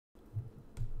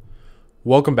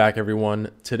Welcome back,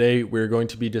 everyone. Today we're going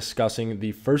to be discussing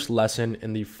the first lesson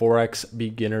in the Forex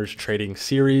Beginners Trading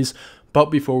series. But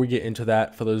before we get into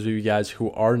that, for those of you guys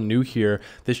who are new here,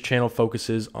 this channel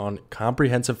focuses on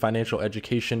comprehensive financial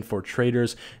education for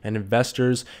traders and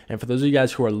investors. And for those of you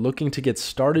guys who are looking to get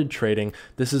started trading,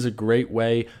 this is a great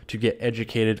way to get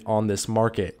educated on this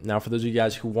market. Now, for those of you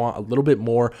guys who want a little bit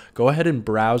more, go ahead and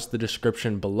browse the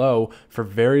description below for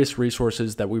various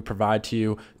resources that we provide to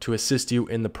you to assist you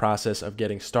in the process of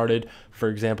getting started. For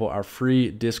example, our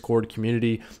free Discord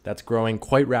community that's growing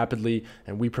quite rapidly,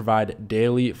 and we provide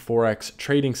daily Forex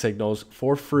trading signals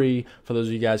for free for those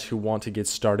of you guys who want to get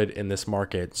started in this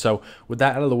market. So with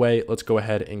that out of the way, let's go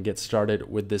ahead and get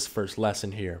started with this first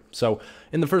lesson here. So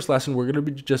in the first lesson, we're going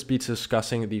to just be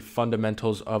discussing the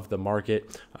fundamentals of the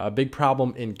market. A big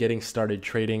problem in getting started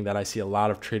trading that I see a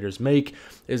lot of traders make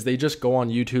is they just go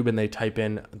on YouTube and they type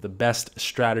in the best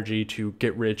strategy to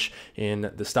get rich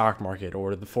in the stock market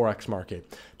or the Forex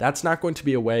market. That's not going to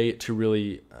be a way to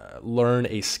really learn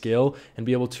a skill and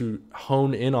be able to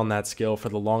hone in on that skill for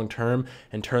the long term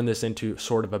and turn this into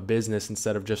sort of a business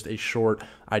instead of just a short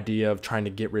idea of trying to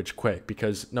get rich quick.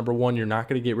 Because number one, you're not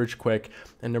going to get rich quick,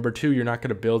 and number two, you're not going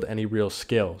to build any real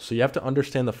skill. So you have to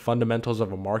understand the fundamentals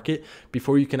of a market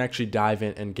before you can actually dive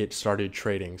in and get started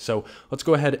trading. So let's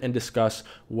go ahead and discuss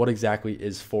what exactly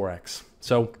is Forex.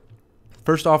 So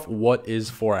first off, what is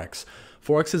Forex?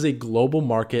 Forex is a global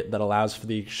market that allows for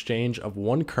the exchange of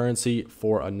one currency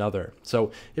for another.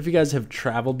 So if you guys have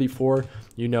traveled before,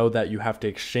 you know that you have to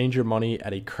exchange your money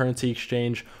at a currency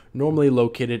exchange, normally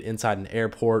located inside an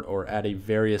airport or at a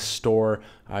various store,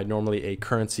 normally a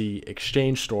currency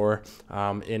exchange store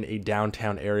in a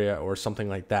downtown area or something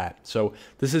like that. So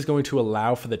this is going to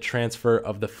allow for the transfer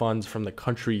of the funds from the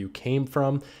country you came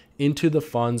from into the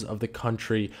funds of the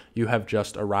country you have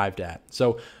just arrived at.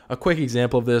 So a quick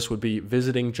example of this would be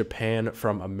visiting Japan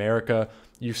from America.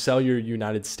 You sell your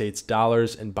United States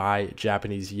dollars and buy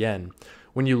Japanese yen.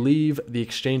 When you leave, the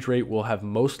exchange rate will have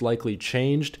most likely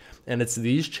changed, and it's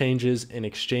these changes in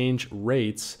exchange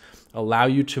rates allow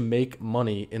you to make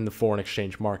money in the foreign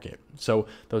exchange market. So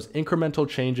those incremental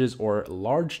changes or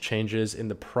large changes in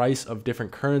the price of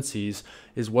different currencies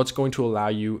is what's going to allow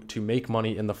you to make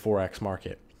money in the Forex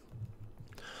market.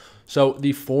 So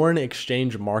the foreign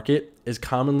exchange market is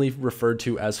commonly referred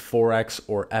to as Forex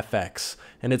or FX,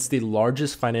 and it's the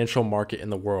largest financial market in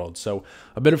the world. So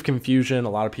a bit of confusion. A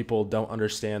lot of people don't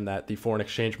understand that the foreign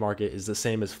exchange market is the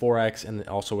same as Forex and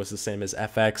also is the same as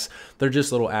FX. They're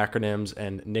just little acronyms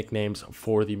and nicknames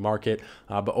for the market,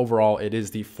 but overall it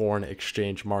is the foreign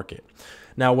exchange market.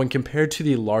 Now, when compared to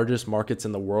the largest markets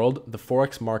in the world, the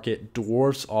Forex market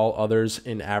dwarfs all others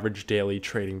in average daily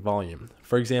trading volume.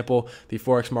 For example, the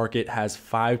Forex market has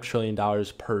 $5 trillion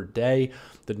per day.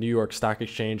 The New York Stock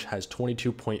Exchange has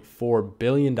 $22.4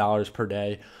 billion per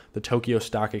day. The Tokyo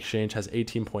Stock Exchange has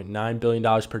 $18.9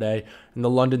 billion per day, and the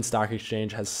London Stock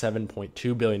Exchange has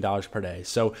 $7.2 billion per day.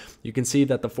 So you can see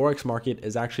that the Forex market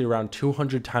is actually around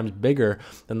 200 times bigger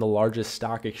than the largest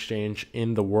stock exchange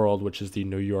in the world, which is the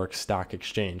New York Stock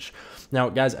Exchange. Now,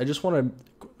 guys, I just want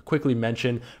to quickly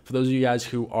mention, for those of you guys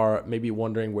who are maybe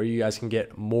wondering where you guys can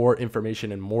get more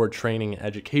information and more training and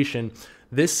education,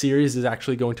 this series is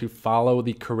actually going to follow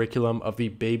the curriculum of the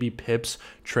Baby Pips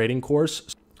trading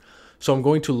course. So I'm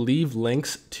going to leave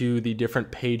links to the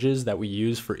different pages that we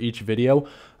use for each video.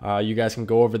 You guys can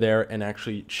go over there and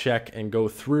actually check and go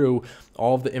through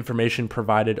all of the information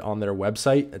provided on their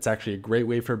website. It's actually a great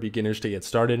way for beginners to get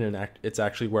started, and it's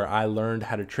actually where I learned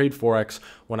how to trade Forex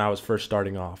when I was first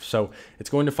starting off. So it's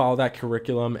going to follow that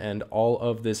curriculum, and all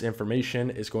of this information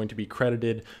is going to be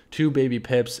credited to Baby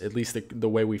Pips, at least the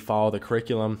way we follow the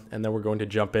curriculum. And then we're going to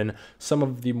jump in some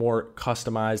of the more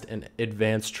customized and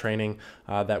advanced training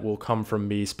that will come from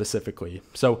me specifically.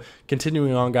 So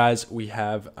continuing on, guys, we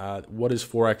have what is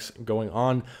Forex going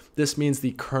on. This means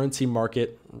the currency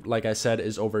market, like I said,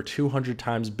 is over 200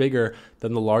 times bigger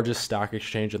than the largest stock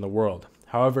exchange in the world.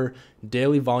 However,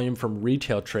 daily volume from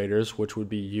retail traders, which would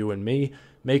be you and me,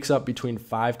 makes up between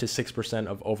 5 to 6%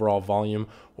 of overall volume,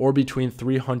 or between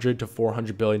 $300 to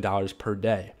 $400 billion per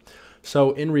day.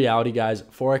 So in reality, guys,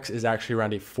 Forex is actually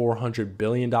around a $400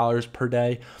 billion per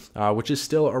day, which is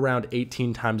still around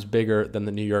 18 times bigger than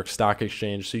the New York Stock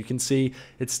Exchange. So you can see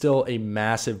it's still a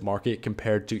massive market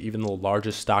compared to even the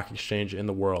largest stock exchange in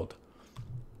the world.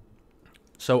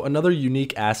 So another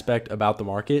unique aspect about the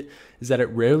market is that it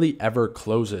rarely ever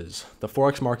closes. The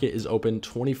Forex market is open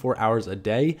 24 hours a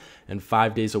day and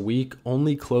 5 days a week,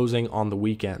 only closing on the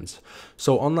weekends.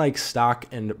 So unlike stock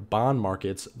and bond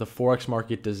markets, the Forex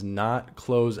market does not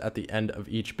close at the end of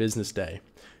each business day.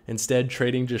 Instead,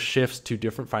 trading just shifts to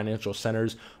different financial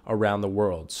centers around the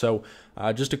world. So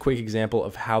just a quick example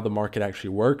of how the market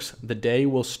actually works. The day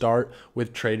will start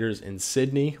with traders in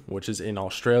Sydney, which is in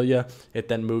Australia. It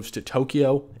then moves to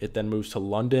Tokyo. It then moves to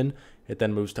London. It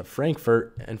then moves to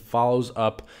Frankfurt and follows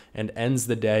up and ends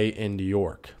the day in New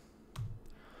York.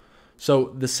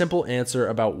 So the simple answer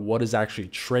about what is actually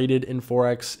traded in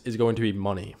Forex is going to be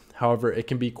money. However, it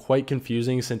can be quite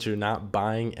confusing since you're not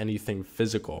buying anything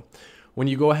physical. When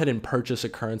you go ahead and purchase a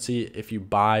currency, if you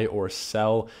buy or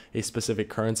sell a specific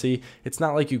currency, it's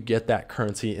not like you get that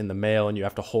currency in the mail and you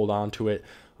have to hold on to it,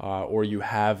 or you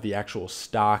have the actual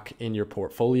stock in your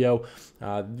portfolio.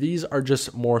 These are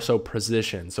just more so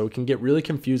positions. So it can get really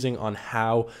confusing on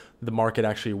how the market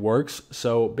actually works.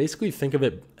 So basically think of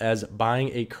it as buying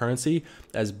a currency,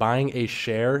 as buying a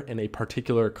share in a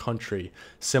particular country,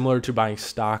 similar to buying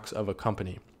stocks of a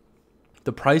company.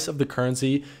 The price of the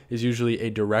currency is usually a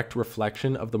direct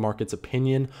reflection of the market's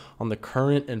opinion on the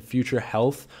current and future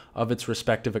health of its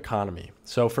respective economy.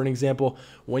 So for an example,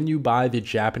 when you buy the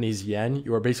Japanese yen,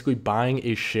 you are basically buying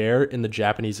a share in the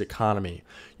Japanese economy.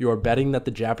 You are betting that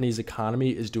the Japanese economy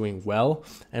is doing well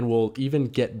and will even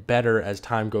get better as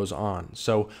time goes on.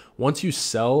 So once you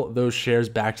sell those shares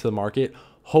back to the market,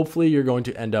 hopefully you're going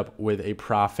to end up with a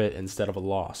profit instead of a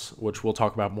loss, which we'll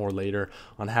talk about more later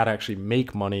on how to actually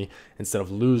make money instead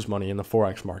of lose money in the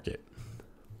Forex market.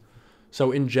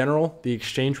 So in general, the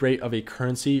exchange rate of a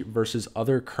currency versus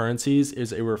other currencies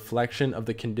is a reflection of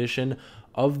the condition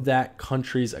of that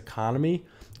country's economy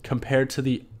compared to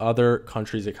the other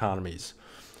countries' economies.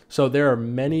 So there are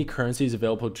many currencies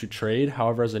available to trade.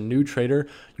 However, as a new trader,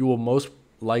 you will most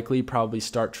likely probably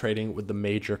start trading with the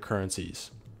major currencies.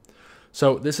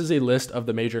 So this is a list of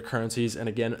the major currencies. And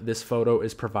again, this photo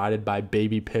is provided by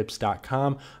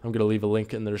babypips.com. I'm going to leave a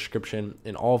link in the description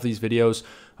in all of these videos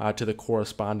to the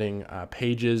corresponding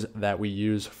pages that we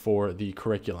use for the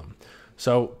curriculum.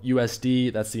 So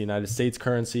USD, that's the United States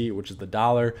currency, which is the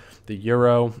dollar, the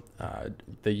euro,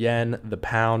 the yen, the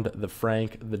pound, the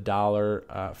franc, the dollar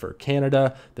for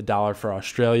Canada, the dollar for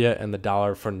Australia, and the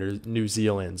dollar for New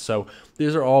Zealand. So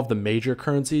these are all of the major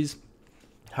currencies.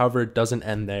 However, it doesn't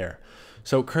end there.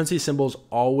 So currency symbols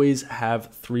always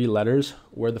have 3 letters,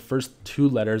 where the first 2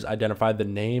 letters identify the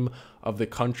name of the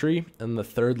country and the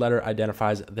third letter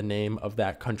identifies the name of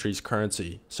that country's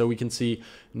currency. So we can see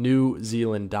New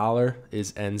Zealand dollar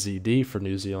is NZD for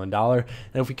New Zealand dollar.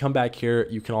 And if we come back here,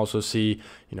 you can also see,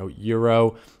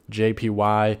 euro,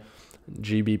 JPY,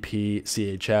 GBP,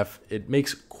 CHF. It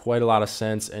makes quite a lot of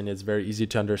sense and it's very easy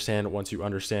to understand once you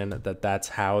understand that that's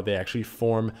how they actually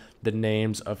form the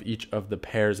names of each of the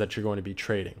pairs that you're going to be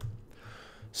trading.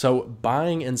 So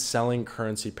buying and selling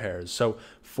currency pairs. So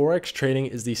Forex trading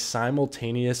is the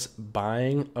simultaneous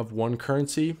buying of one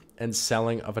currency and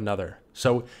selling of another.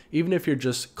 So even if you're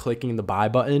just clicking the buy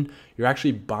button, you're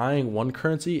actually buying one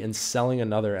currency and selling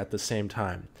another at the same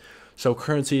time. So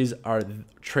currencies are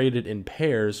traded in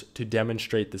pairs to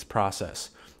demonstrate this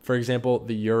process. For example,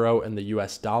 the euro and the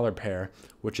US dollar pair,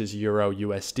 which is euro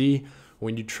USD.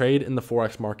 When you trade in the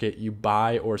Forex market, you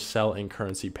buy or sell in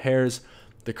currency pairs.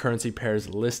 The currency pairs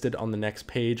listed on the next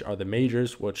page are the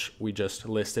majors, which we just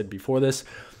listed before this,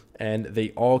 and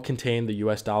they all contain the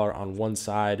US dollar on one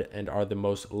side and are the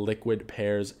most liquid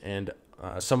pairs and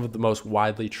some of the most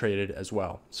widely traded as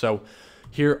well. So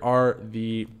here are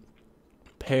the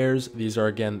pairs. These are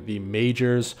again the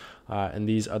majors, and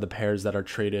these are the pairs that are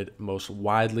traded most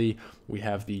widely. We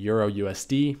have the euro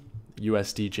USD,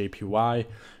 USD JPY,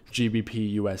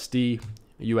 GBP USD,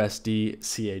 USD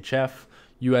CHF,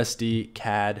 USD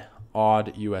CAD,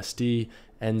 AUD USD,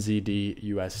 NZD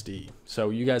USD. So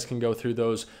you guys can go through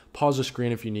those, pause the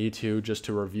screen if you need to, just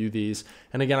to review these.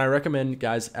 And again, I recommend,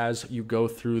 guys, as you go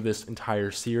through this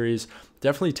entire series,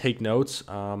 definitely take notes.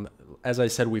 As I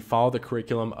said, we follow the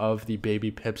curriculum of the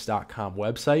babypips.com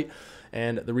website.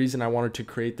 And the reason I wanted to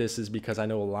create this is because I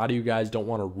know a lot of you guys don't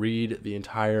want to read the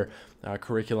entire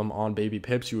curriculum on Baby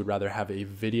Pips. You would rather have a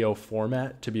video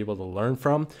format to be able to learn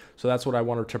from. So that's what I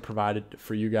wanted to provide it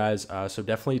for you guys. So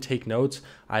definitely take notes.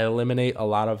 I eliminate a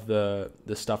lot of the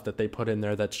stuff that they put in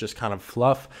there that's just kind of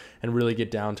fluff and really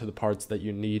get down to the parts that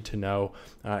you need to know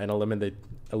and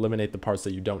eliminate the parts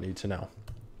that you don't need to know.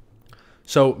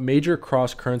 So major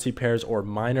cross-currency pairs or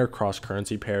minor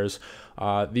cross-currency pairs,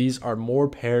 these are more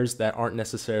pairs that aren't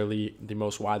necessarily the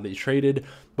most widely traded,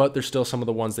 but they're still some of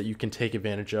the ones that you can take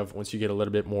advantage of once you get a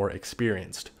little bit more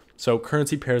experienced. So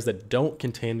currency pairs that don't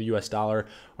contain the US dollar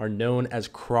are known as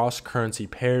cross-currency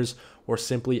pairs or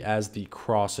simply as the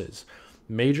crosses.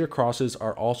 Major crosses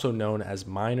are also known as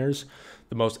minors.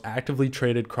 The most actively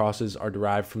traded crosses are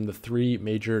derived from the three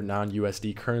major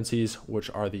non-USD currencies, which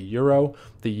are the euro,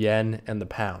 the yen, and the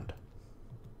pound.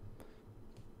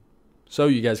 So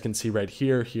you guys can see right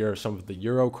here, here are some of the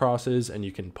euro crosses, and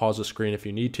you can pause the screen if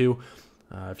you need to,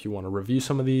 if you want to review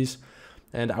some of these.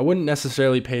 And I wouldn't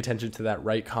necessarily pay attention to that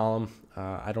right column.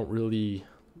 I don't really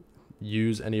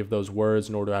use any of those words,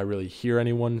 nor do I really hear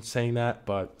anyone saying that,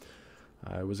 but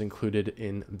it was included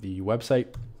in the website.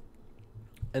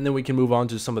 And then we can move on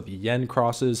to some of the yen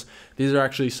crosses. These are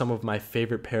actually some of my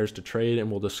favorite pairs to trade,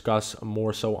 and we'll discuss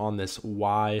more so on this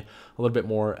why, a little bit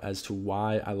more as to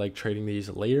why I like trading these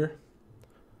later.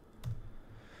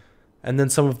 And then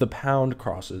some of the pound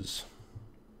crosses.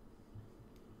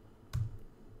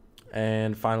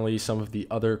 And finally, some of the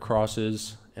other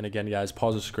crosses. And again, guys,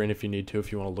 pause the screen if you need to, if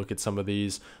you want to look at some of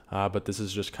these. But this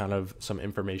is just kind of some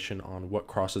information on what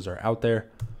crosses are out there.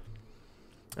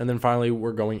 And then finally,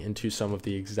 we're going into some of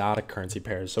the exotic currency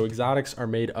pairs. So exotics are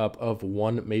made up of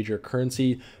one major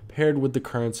currency paired with the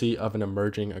currency of an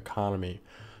emerging economy.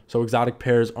 So exotic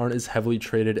pairs aren't as heavily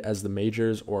traded as the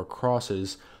majors or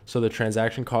crosses, so the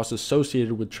transaction costs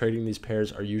associated with trading these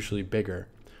pairs are usually bigger.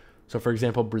 So for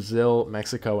example, Brazil,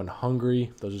 Mexico, and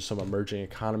Hungary, those are some emerging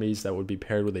economies that would be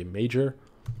paired with a major.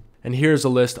 And here's a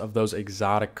list of those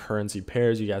exotic currency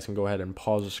pairs. You guys can go ahead and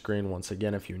pause the screen once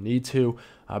again if you need to.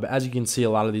 But as you can see, a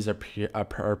lot of these are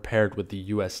paired with the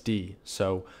USD.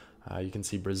 So you can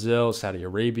see Brazil, Saudi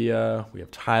Arabia, we have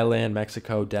Thailand,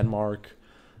 Mexico, Denmark.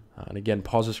 And again,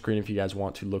 pause the screen if you guys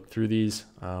want to look through these,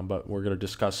 but we're going to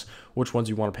discuss which ones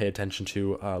you want to pay attention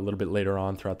to a little bit later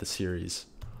on throughout the series.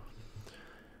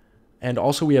 And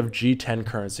also we have G10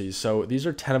 currencies. So these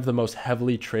are 10 of the most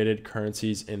heavily traded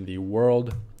currencies in the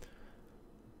world.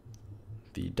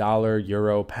 The dollar,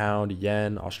 euro, pound,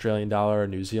 yen, Australian dollar,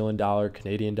 New Zealand dollar,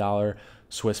 Canadian dollar,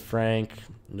 Swiss franc,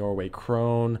 Norway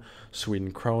krone,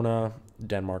 Sweden krona,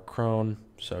 Denmark krone.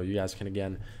 So you guys can,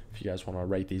 again, if you guys want to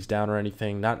write these down or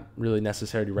anything, not really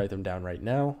necessary to write them down right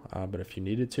now, but if you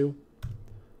needed to.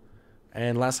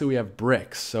 And lastly, we have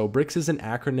BRICS. So BRICS is an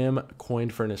acronym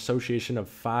coined for an association of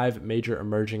 5 major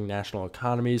emerging national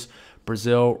economies: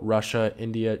 Brazil, Russia,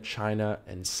 India, China,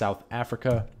 and South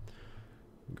Africa.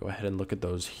 Go ahead and look at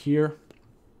those here.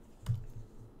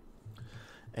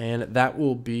 And that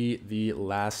will be the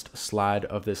last slide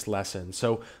of this lesson.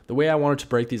 So the way I wanted to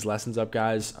break these lessons up,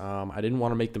 guys, I didn't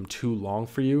want to make them too long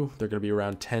for you. They're going to be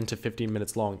around 10 to 15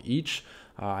 minutes long each.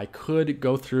 I could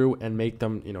go through and make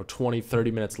them, 20,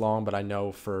 30 minutes long, but I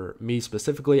know for me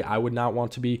specifically, I would not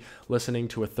want to be listening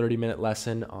to a 30-minute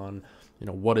lesson on,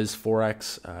 what is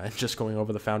Forex and just going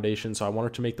over the foundation. So I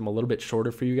wanted to make them a little bit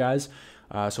shorter for you guys.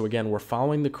 So again, we're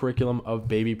following the curriculum of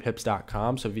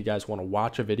babypips.com. So if you guys want to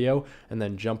watch a video and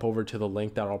then jump over to the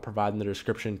link that I'll provide in the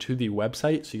description to the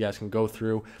website, so you guys can go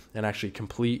through and actually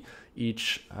complete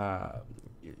each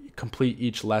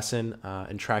lesson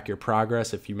and track your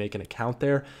progress if you make an account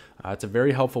there. It's a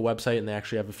very helpful website, and they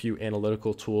actually have a few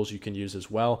analytical tools you can use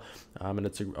as well. And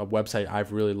it's a website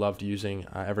I've really loved using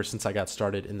ever since I got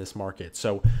started in this market.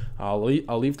 So I'll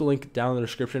leave the link down in the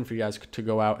description for you guys to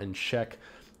go out and check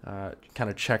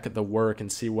the work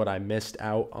and see what I missed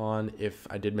out on, if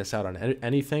I did miss out on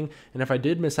anything. And if I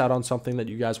did miss out on something that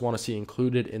you guys want to see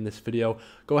included in this video,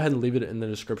 go ahead and leave it in the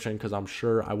description, because I'm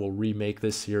sure I will remake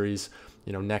this series,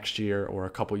 next year or a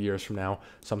couple years from now,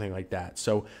 something like that.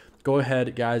 So go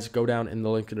ahead, guys, go down in the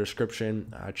link in the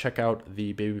description, check out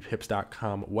the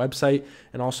babypips.com website,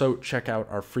 and also check out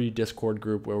our free Discord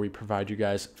group where we provide you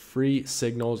guys free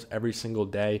signals every single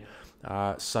day,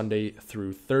 Sunday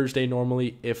through Thursday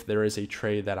normally, if there is a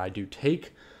trade that I do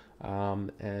take.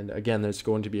 And again, there's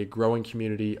going to be a growing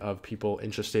community of people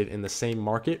interested in the same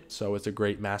market. So it's a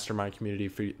great mastermind community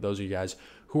for those of you guys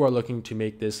who are looking to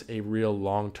make this a real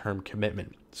long-term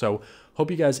commitment. So hope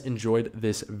you guys enjoyed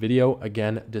this video,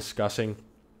 again, discussing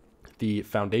the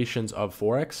foundations of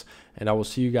Forex, and I will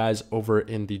see you guys over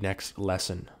in the next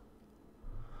lesson.